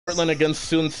Portland against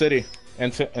Sun City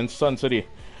and Sun City,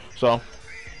 so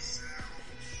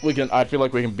we can. I feel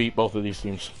like we can beat both of these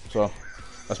teams. So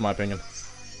that's my opinion.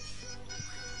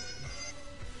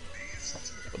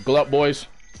 Good luck, boys.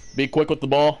 Be quick with the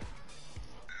ball.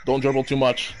 Don't dribble too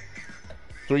much.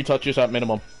 3 touches at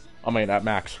minimum. I mean, at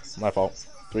max. My fault.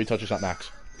 3 touches at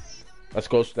max. That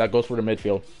goes for the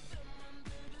midfield.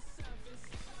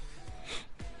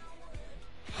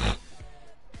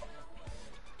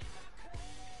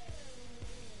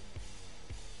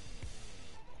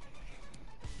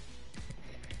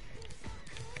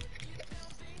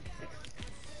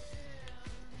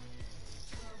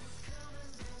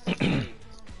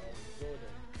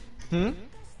 Hmm? You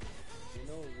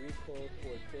know Rico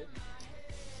Quartet?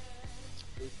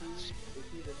 Is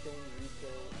he the same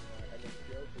Rico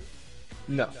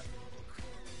No.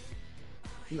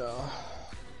 No.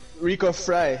 Rico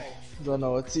Fry. Don't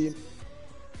know what team.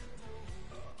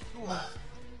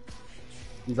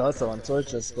 He's also on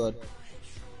Torture Squad.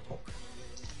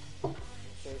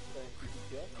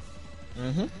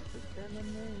 Mm-hmm.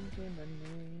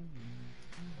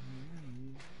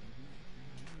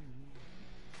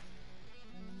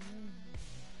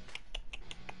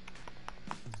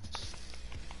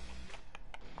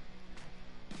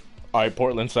 Alright,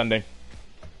 Portland sending.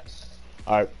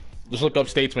 Alright, just look up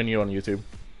Statesmen U on YouTube.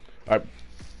 Alright.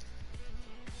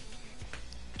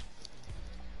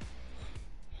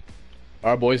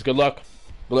 Alright, boys, good luck.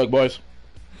 Good luck, boys.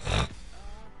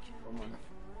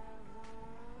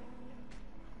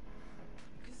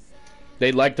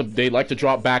 They like to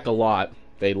drop back a lot.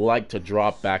 They like to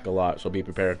drop back a lot, so be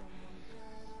prepared.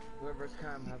 Whoever's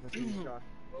calm has a few shots.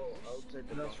 Oh, I'll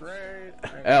take it. That's right.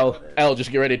 L,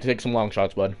 just get ready to take some long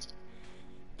shots, bud.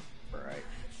 Alright.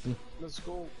 Let's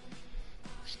go.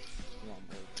 Come on,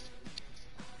 boys.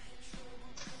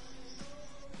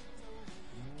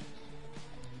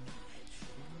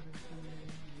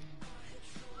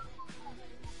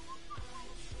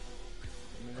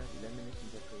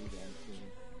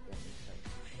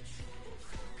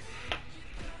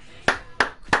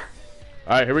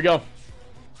 Alright, here we go.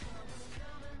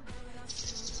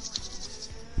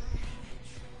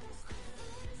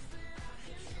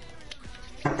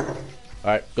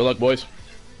 Alright, good luck, boys.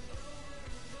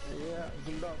 Yeah,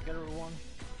 good luck, everyone.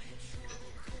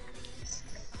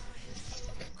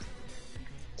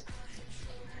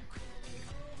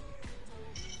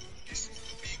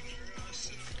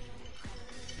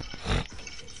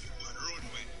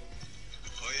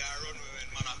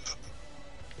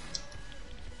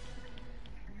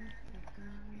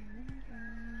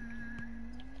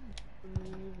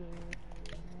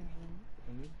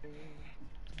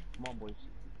 Come on, boys.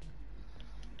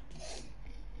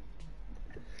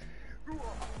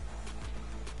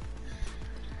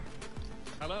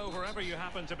 Hello, wherever you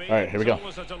happen to be. All right, here we go. It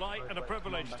was a delight and a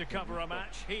privilege to cover a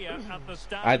match here at the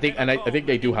stand. I think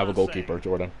they do have a goalkeeper,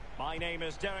 Jordan. My name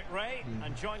is Derek Ray,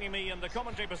 and joining me in the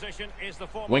commentary position is the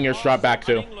former Wingers drop back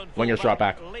too. Wingers drop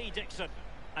back. Lee Dixon,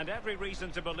 and every reason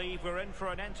to believe we're in for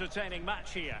an entertaining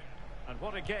match here. And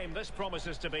what a game this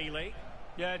promises to be, Lee.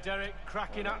 Yeah, Derek,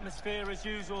 cracking atmosphere as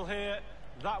usual here.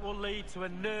 That will lead to a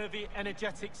nervy,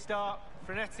 energetic start.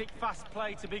 Frenetic, fast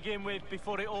play to begin with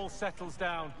before it all settles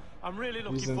down. I'm really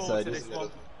looking forward to this one.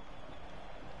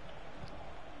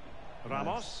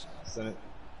 Ramos.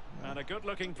 And a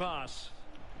good-looking pass.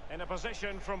 In a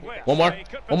position from which One more. they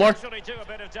could One more. potentially do a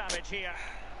bit of damage here.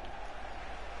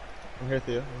 I'm here,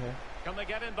 Theo. I'm here. Can they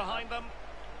get in behind them?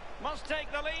 Must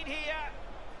take the lead here.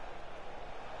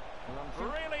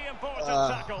 Really important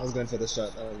tackle. I was going for the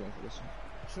shot.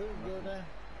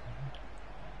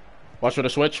 Watch for the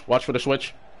switch. Watch for the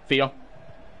switch. Theo.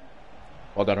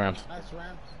 Well done, Rams. Nice,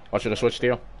 Rams. Watch for the switch,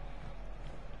 Theo.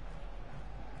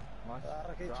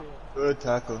 Good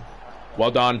tackle.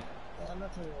 Well done.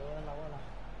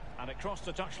 And it crossed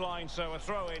the touchline, so a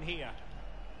throw in here.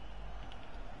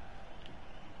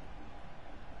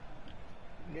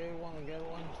 Get one.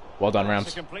 Well done, It's Rams.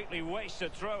 a completely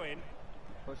wasted throw in.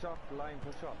 Push up, line,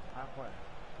 push up. Halfway.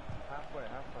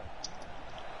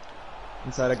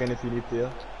 Inside again if you need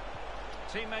Theo.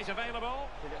 Teammate available.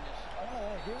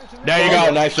 There you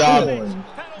go. Nice job. Penalty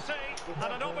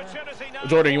and an opportunity now.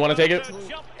 Jordan, you want to take it?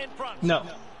 Jump in front. No.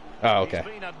 Oh, okay.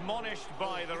 He's been admonished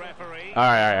by the referee. All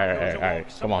right.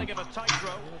 Come on. Something of a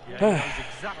tightrope. Yeah, he knows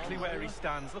exactly where he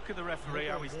stands. Look at the referee,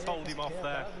 how he's told him off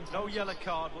there. No yellow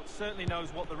card, but certainly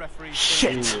knows what the referee's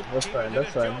Shit. thinking. That's fine.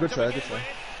 Good try.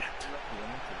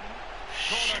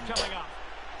 Corner coming up.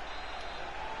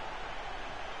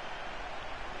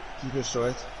 Keep it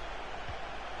short.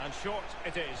 And short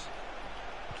it is.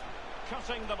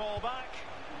 Cutting the ball back.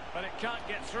 But it can't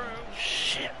get through.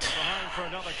 Shit. Behind for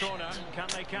another corner. Can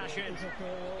they cash in?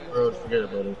 Bro, forget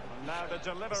about it. And now the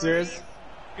delivery. Serious?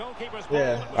 Goalkeeper's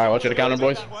Yeah. ball. Alright, watch you to counter,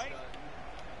 boys. That way.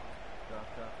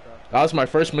 That was my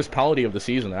first missed penalty of the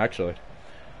season, actually.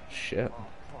 Shit.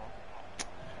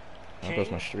 There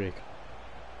goes my streak.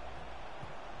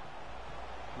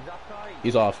 He's offside.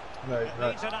 He's off. No, he's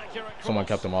not. Needs an accurate Someone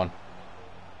cross. kept him on.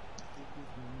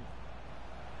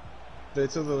 They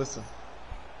took the listen.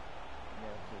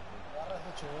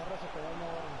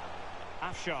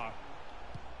 Afshar.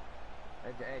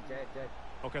 Edge.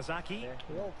 Okazaki.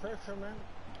 Low pressure, man.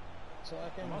 So I I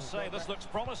can. must say, this looks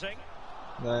promising.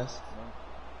 Nice.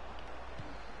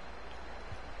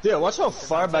 Yeah, watch how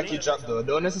far back you drop though.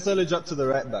 Don't necessarily drop to the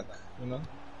right back, you know?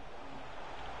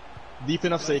 Deep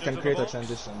enough so you can create a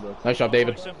transition, bro. Nice job,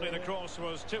 David. Simply the cross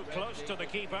was too close to the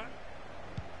keeper.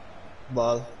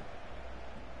 Ball.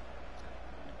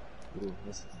 Ooh,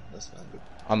 that's fine, good.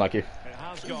 Unlucky. It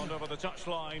has gone over the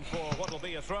touchline for what will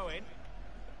be a throw-in.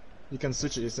 You can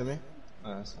switch it, you see me?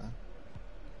 Oh, that's fine.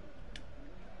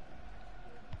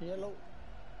 Yellow.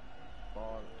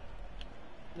 Ball.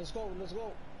 Let's go.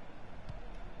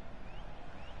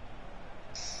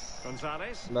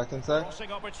 Gonzalez. Back inside.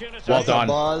 Crossing opportunity. Well done.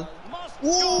 Ball. Must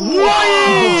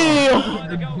Whoa! by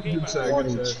the goalkeeper. What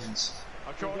a chance.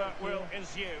 A corner will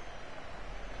ensue.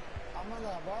 I'm on the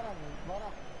bottom.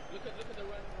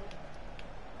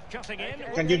 Cutting in. You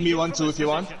can give me 1-2 if you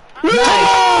want.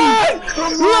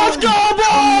 Let's go,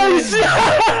 boys!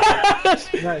 Yes!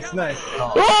 Nice.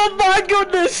 Oh my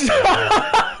goodness!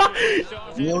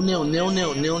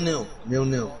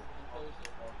 0-0.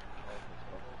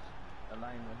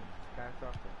 Alignment. Can't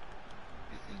stop it.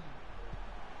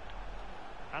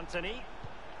 Anthony.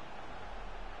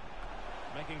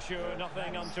 Making sure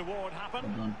nothing untoward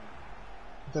happened. You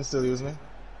can still use me.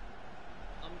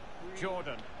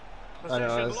 Jordan. I know, I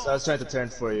Possession was trying to lost. turn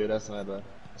for you, that's my bad.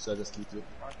 So I just keep you.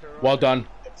 Well done.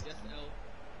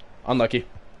 Unlucky.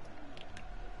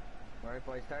 Alright,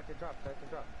 boys, start to drop.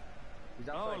 He's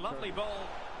Oh, offside, lovely so- ball.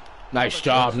 Nice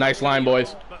job. Nice line,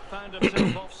 boys. But found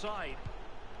himself offside.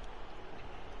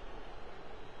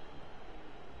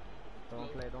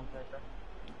 Don't play, sir.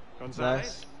 Gonzalez.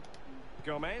 Nice.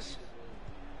 Gomez.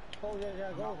 Oh yeah.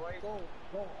 Go.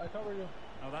 I cover you.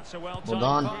 Oh, that's a well Well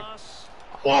timed done. pass.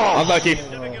 Unlucky.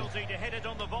 Difficulty to hit it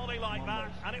on the volley like that,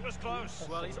 and it was close.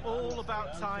 Well, it's all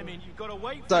about timing. You've got to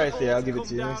wait for Sorry, the ball Thea, I'll to give it come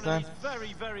to you down, next and time. he's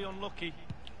very, very unlucky.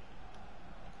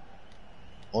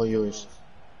 All yours.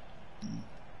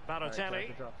 Alright, start Balotelli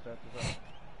to drop.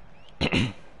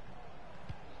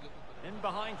 in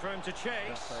behind for him to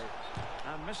chase,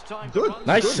 and missed time. Good. To run.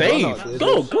 Nice Good save. run out, David.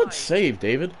 Go. Good save,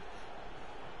 David.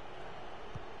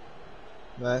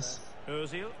 Nice.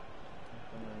 Ozil.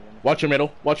 Watch your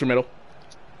middle.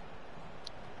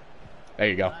 There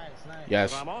you go. Nice.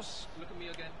 Yes. Ramos.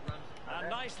 And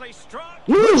nicely struck.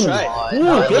 Woo! try.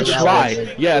 Ooh, good Yeah, try. that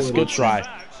was Yes, good try.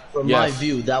 From Yes. my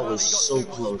view, that was He got so too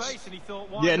much close. space and he thought,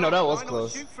 why Yeah, no, not? that was Why not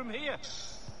close. shoot from here?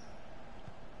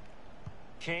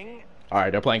 King. All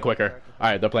right, they're playing quicker.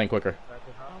 Well,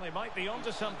 they might be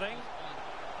onto something.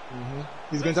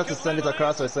 He's going to have to send it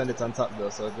across or send it on top though,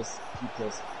 so just keep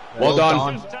close. Well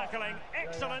done. Just tackling.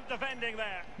 Excellent defending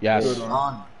there. Yes. Good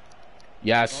on.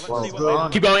 Yes. Let's see what Well they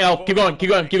done. Keep going, L.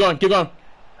 Keep going.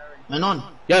 Man on.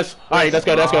 Yes. All right, that's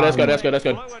good. Fluid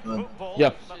football,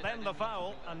 Yeah. but then the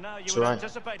foul, and now you That's would right.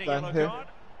 anticipate a Down yellow here. card.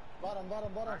 Bottom.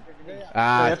 Yeah. You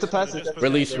Ah, have to pass it.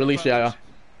 release. Yeah.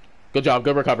 Good job.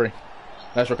 Good recovery.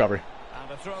 Nice recovery.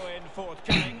 And a throw in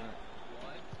forthcoming.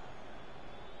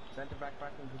 Centre back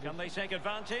in position. Can they take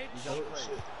advantage?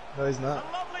 No, he's A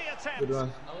not. lovely attempt. Good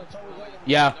one.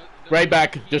 Yeah. Right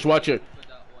back. Just watch it.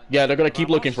 Yeah, they're gonna keep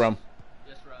looking for him.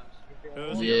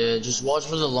 Ozil. Yeah, just watch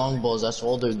for the long balls. That's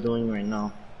all they're doing right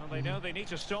now. And they know they need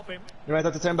to stop him. You might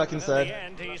have to turn back In the inside.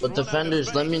 end, he's But run out of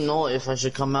defenders, let me space. know if I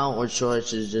should come out or should I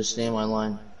just stay in my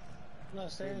line. No,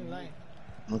 stay in line.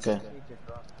 Okay.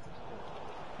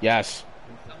 Yes.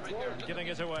 Giving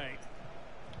it away.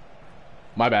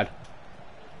 My bad.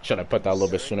 Should have put that a little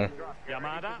bit sooner.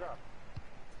 Yamada.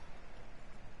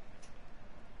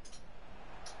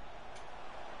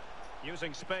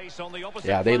 Using space on the opposite.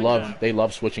 Yeah, they flank now.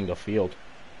 love switching the field.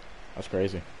 That's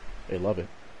crazy. They love it.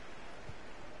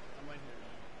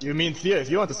 You mean Thea? If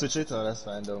you want to switch it, oh, that's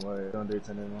fine. Don't worry. Don't do it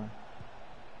anymore.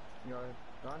 You're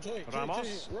gone.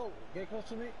 Ramos. Bro, get close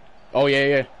to me. Oh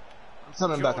yeah. I'm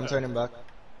turning back. I'm turning back.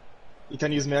 You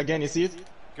can use me again. You see it?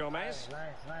 Gomez.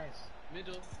 Nice.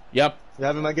 Yep. You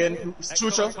have him again.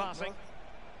 Excellent Chucho. passing.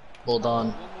 Hold on.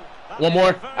 One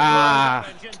more. Ah.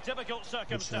 In difficult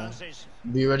circumstances.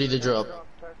 Be ready to drop.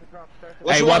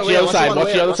 Hey, watch the other side.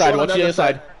 Watch the other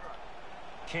side.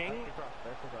 King.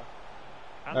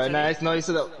 Alright, nice. No, you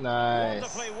see that? Nice.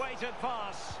 Wonderfully weighted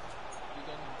pass.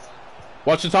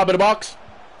 Watch the top of the box.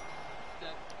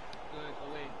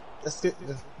 Let's get.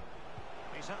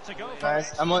 He's had to go for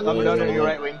Nice. it. I'm down on your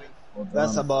right wing.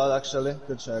 That's a ball, actually.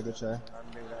 Good try, good try.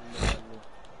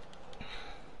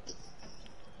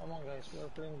 Come on, guys. We're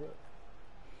playing good.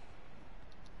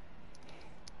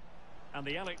 And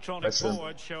the electronic That's it.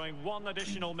 board showing 1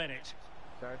 additional minute.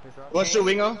 What's your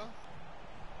winger?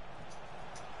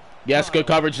 Yes, good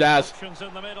coverage, Daz. Options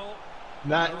in the middle.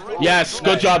 Nah. Yes,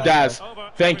 good job, Daz.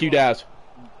 Thank you, Daz.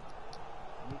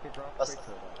 That's-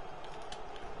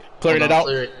 Clearing it out.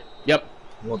 Clear it. Yep.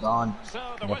 Well done. So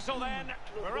the whistle then.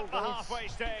 We're at the halfway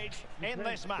stage in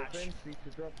this match.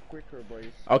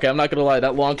 Okay, I'm not gonna lie.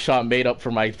 That long shot made up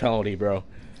for my penalty, bro.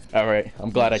 All right,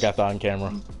 I'm glad I got that on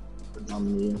camera.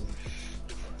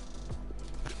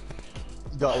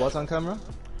 Got what on camera?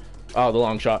 Oh, the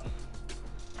long shot.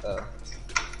 That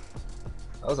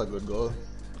was a good goal.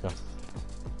 Yeah.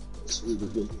 It's really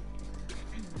good.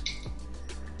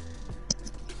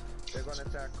 They're gonna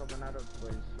start coming out of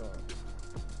place, so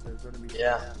there's gonna be.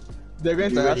 Yeah. They're going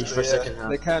Be to ready have for to, second yeah. half.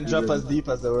 They can't Be jump ready. as deep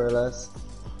as they were last.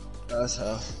 That's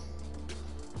half.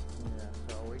 Yeah,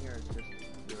 so wingers just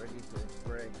be ready to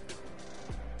break.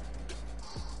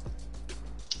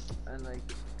 And like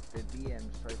the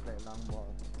DMs try to play a long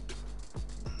ball.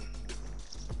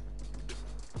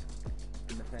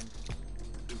 In the fence.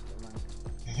 Keep the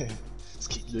line. Just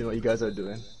keep doing what you guys are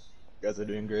doing. You guys are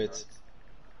doing great.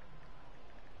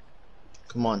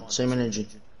 Come on, same energy.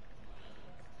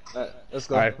 Alright, let's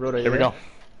go. All right, Rhoda, here we you go.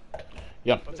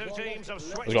 Yeah. The two teams have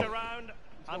switched go. around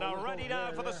and are ready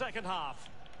now for the second half.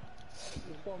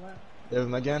 Let's go, man. Have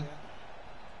him again.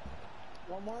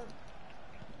 One more.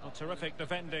 A terrific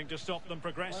defending to stop them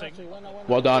progressing. Actually, one.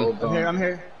 Well done. Well I'm done. here, I'm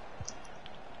here.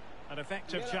 An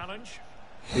effective challenge.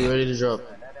 Be ready to drop.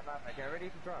 Let them out. Get ready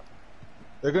to drop.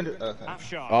 They're going to. Okay.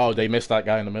 Afshar. Oh, they missed that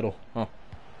guy in the middle. Huh.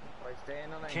 Right, stay in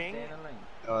the line. King. Stay in the line.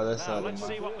 Oh, that's Now all. let's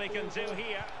see what they can do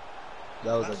here.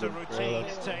 That was That's a a good routine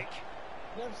goal.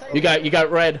 take. You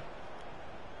got red.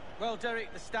 Well,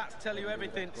 Derek, the stats tell you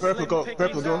everything. Purple Slim go, pickings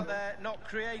purple go. out there, not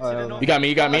creating Oh, enough. You got me.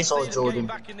 You got me. I saw Getting Jordan.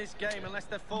 back in this game unless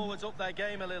their forwards up their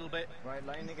game a little bit. Right,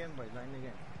 line again, boys. Line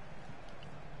again.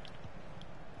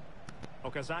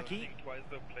 Okazaki.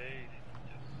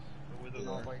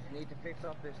 No, boys. You need to fix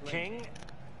up this line. King.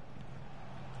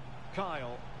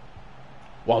 Kyle.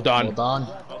 Well Well done. done.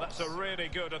 Well, that's a really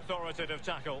good authoritative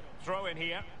tackle. Throw in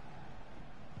here.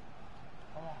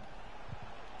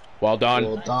 Well done.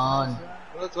 Well done.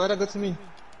 Why'd that go to me?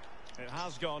 It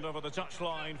has gone over the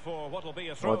touchline for what will be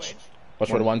a throw-in. Watch. Watch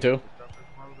for the 1-2.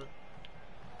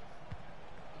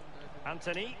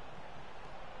 Anthony.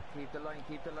 Keep the line.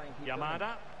 Keep the line. Keep the line.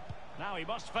 Yamada. Now he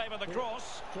must favour the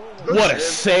cross. What a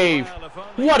save!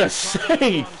 What a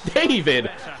save, David!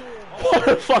 What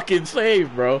a fucking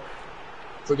save, bro.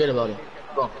 Forget about it.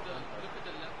 Go.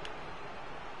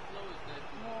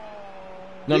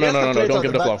 No, You no, guys no, can no, play no. it Don't out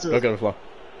give the the flow. back, too. Don't give the flow.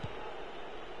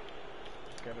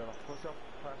 Get it off. Push up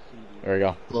past CD. There we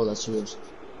go. Blow that serious.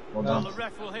 Well Well, done. the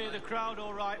ref will hear the crowd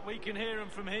all right. We can hear him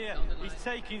from here. He's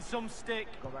taking some stick.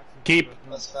 Go back to Keep.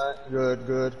 That's fine. Good,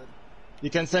 good. You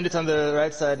can send it on the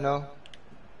right side now.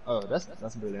 Oh, that's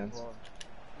brilliant.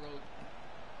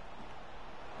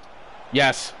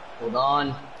 Yes. Well done.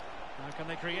 Now can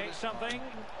they create something?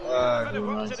 Uh, Bit of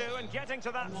work to nice. do and getting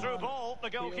to that through ball.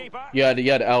 The goalkeeper. You had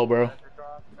L, bro.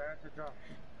 drop. Bear to drop.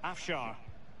 Afshar.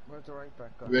 Where's the right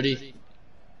back? Go. Ready?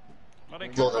 But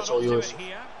it Well, could that's run all onto yours. it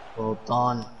here. Well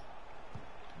done.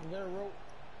 There, rope.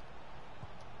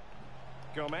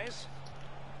 Gomez.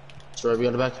 Sorry, we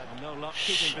got the back. And no luck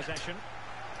keeping possession.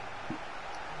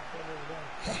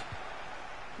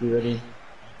 You ready?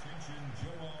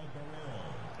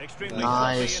 Extremely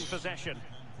Nice. sloppy in possession.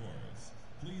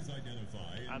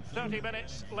 And 30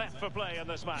 minutes left for play in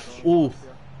this match. Ooh.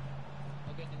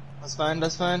 That's fine,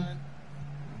 that's fine.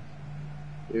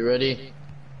 You ready?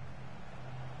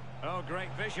 Oh, great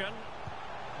vision.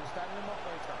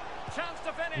 Chance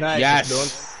to finish. Nice. Yes.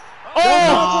 Don't.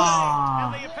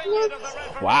 Oh! In the opinion of the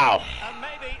referee. Wow. And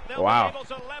maybe they'll Wow. be able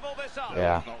to level this up.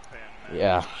 Yeah.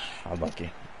 Yeah. Unlucky.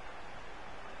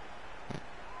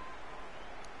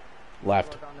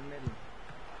 Left. Down the middle.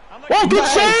 And the Oh, good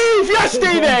Nice. save! Yes,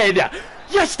 David!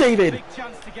 Yes, David! Big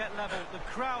chance to get level. The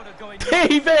crowd are going. Oh,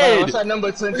 David! what's that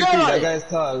number 23? Yeah. That guy's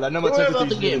tall. That number Don't worry 23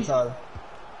 about is the really game. tall.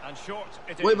 And short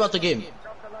it is. What about the game?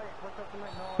 Drop the line. Push up the line.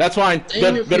 No. That's fine. Stay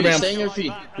on your Good, good feet. man. Stay on your Like feet.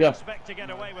 that and Yeah. expect to get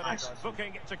away with it.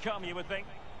 Booking to come, you would think.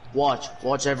 Watch.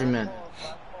 Watch every man.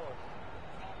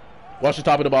 Watch the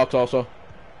top of the box also.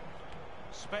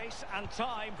 Space and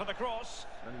time for the cross.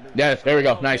 Yes, there we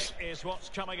go. Nice. Is what's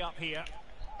coming up here.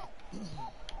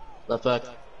 Left back.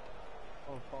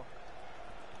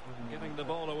 Giving the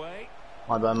ball away.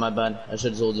 My bad, my bad. I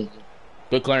should have told you.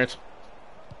 Good clearance.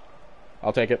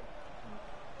 I'll take it.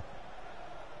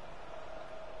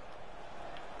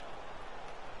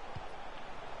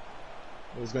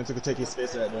 He's going to take his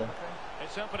space right there.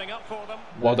 It's opening up for them.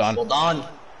 Well done. Well done.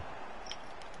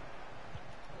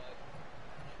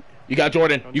 You got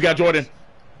Jordan. You got Jordan.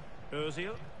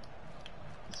 Ozil.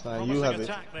 It's fine. You have it.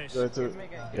 Attack this. Go to.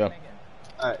 Yeah.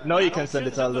 Alright, now you can send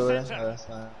it all the way. That's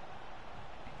fine.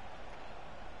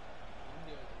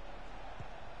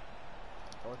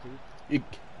 You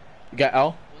got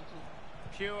L.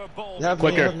 Pure ball. You have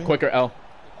me, you have me. Quicker L.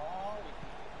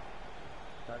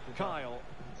 Kyle.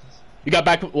 You got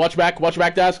back. Watch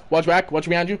back, Daz. Watch back. Watch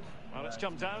behind you. Well, it's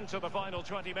come down to the final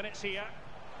 20 minutes here.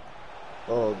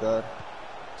 Oh god.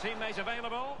 Teammate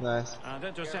available. Nice. And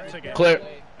intercepts again. Clear.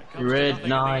 It comes to Red, nothing in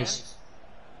the nice.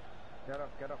 Get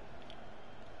up, get up.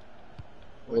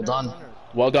 Well done.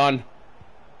 Well done.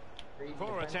 end.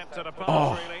 Poor attempt at a pass,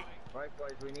 Oh. really. Right,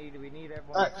 boys, we need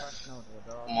everyone to pass now.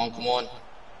 Come on, come on.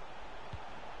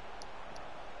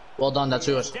 Well done, that's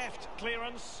yours. Deft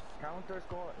clearance. Counter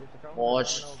score. Is the counter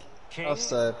Watch. score now? King.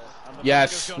 Offside. And the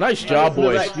Yes. flag has Nice gone job, through.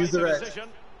 boys. Use the right. Decision.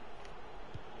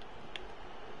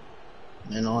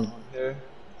 Man on. Here.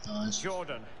 Nice.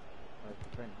 Jordan.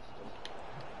 Right, defense.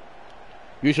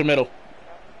 Use your middle.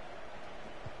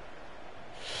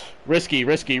 Risky.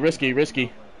 Well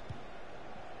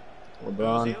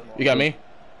done. You got me?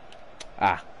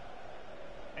 Ah.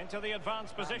 Into the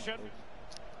advanced position.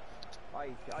 Aye,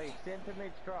 center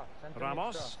mid drop. Center mid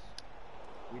Ramos. drop.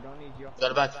 We don't need you.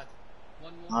 Got it back.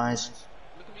 Nice.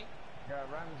 Yeah,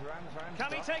 Rams.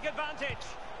 Can he take advantage?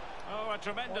 Oh, a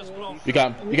tremendous block. You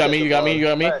got me.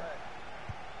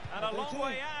 And a long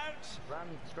way out. Rams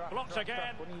drop. Blocked drop, again.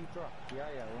 Drop. When you drop. Yeah,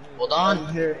 when you Well drop.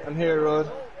 done. I'm here,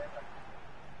 Rod.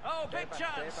 Oh, Stay big back,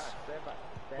 chance. stay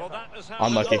back. Well, that is how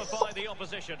Unlucky. to nullify the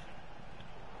opposition.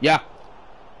 Yeah.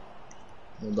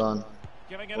 Well done.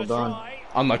 Giving it Well a done. try.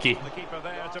 Unlucky. The keeper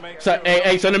there to make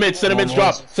Hey, send him in. Send him in.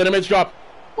 Drop. Send him in. Drop.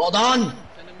 Well done.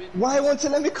 Why won't you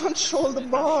let me control the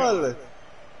ball?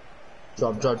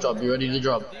 Drop. You ready to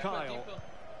drop? Kyle.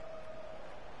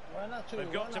 Why not two?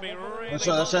 They've got to be really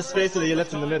That's just space that you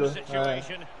left in the middle.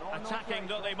 situation, attacking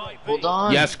though they might be. Well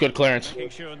done. Yes. Good clearance. Making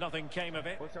sure nothing came of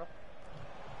it. Push up.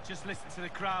 Just listen to the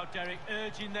crowd, Derek,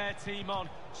 urging their team on.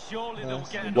 Surely they'll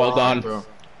get an Well done. Bro.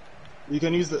 You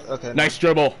can use the. Okay. Nice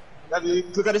dribble.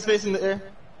 Look at the space in the air.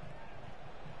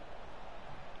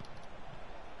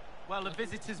 Well, the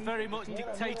visitors very much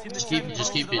dictating the keep it, tempo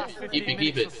just keep for the it. last 15 Keep it,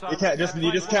 keep minutes it. or so. You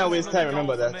can't can't waste time,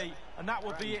 remember that. And that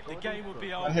would be it. The game would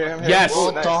be over. I'm here. Yes. Oh,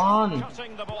 Well nice. done.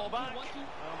 Cutting the ball back.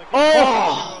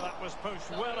 Oh. That was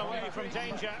pushed well away from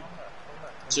danger.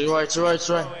 To right. Oh,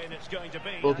 and it's going to be.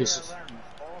 Focus.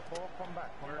 Four, come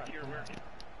back.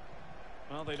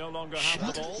 Well, they no longer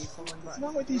have the ball. What's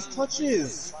wrong with these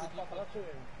touches?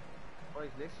 Boys,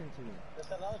 listen to me.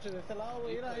 Este lado,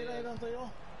 mira, estoy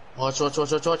yo. Watch.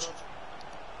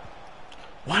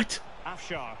 What?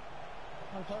 Afshar.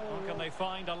 I'm sorry. How can they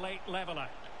find a late leveller?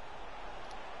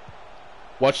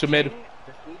 Watch the mid.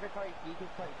 Just keep it tight, keep it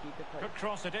tight. Could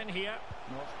cross it in here.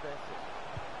 No stress.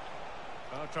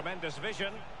 Oh, tremendous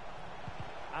vision.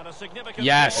 And a significant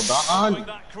Yes. miss Well done. following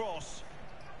that cross.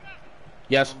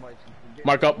 Yes. Boys, you can get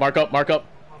Mark up.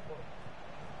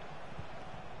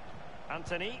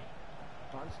 Anthony,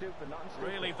 not stupid.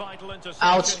 really vital interception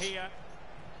Out. here.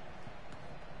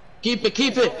 Keep it.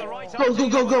 The right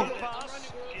Go.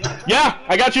 pass. Yeah.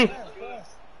 I got you.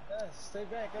 Yes, stay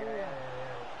back, everyone.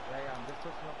 Yeah, I'm just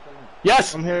pushing up the link.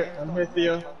 Yes. I'm here,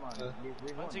 Theo.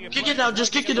 Plenty of Kick play. it out.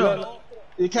 Just kick it out.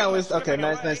 You can't waste. Okay,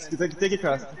 nice. Take it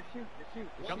across.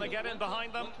 Can they get in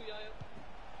behind them?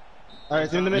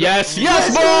 Alright, in the middle. Yes, boys!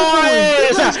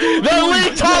 The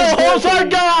league title hopes are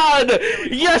gone!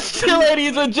 Yes,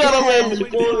 ladies and gentlemen!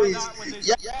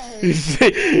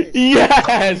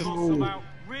 Yes! Somehow,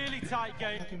 really tight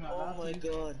game. Oh my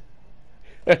god.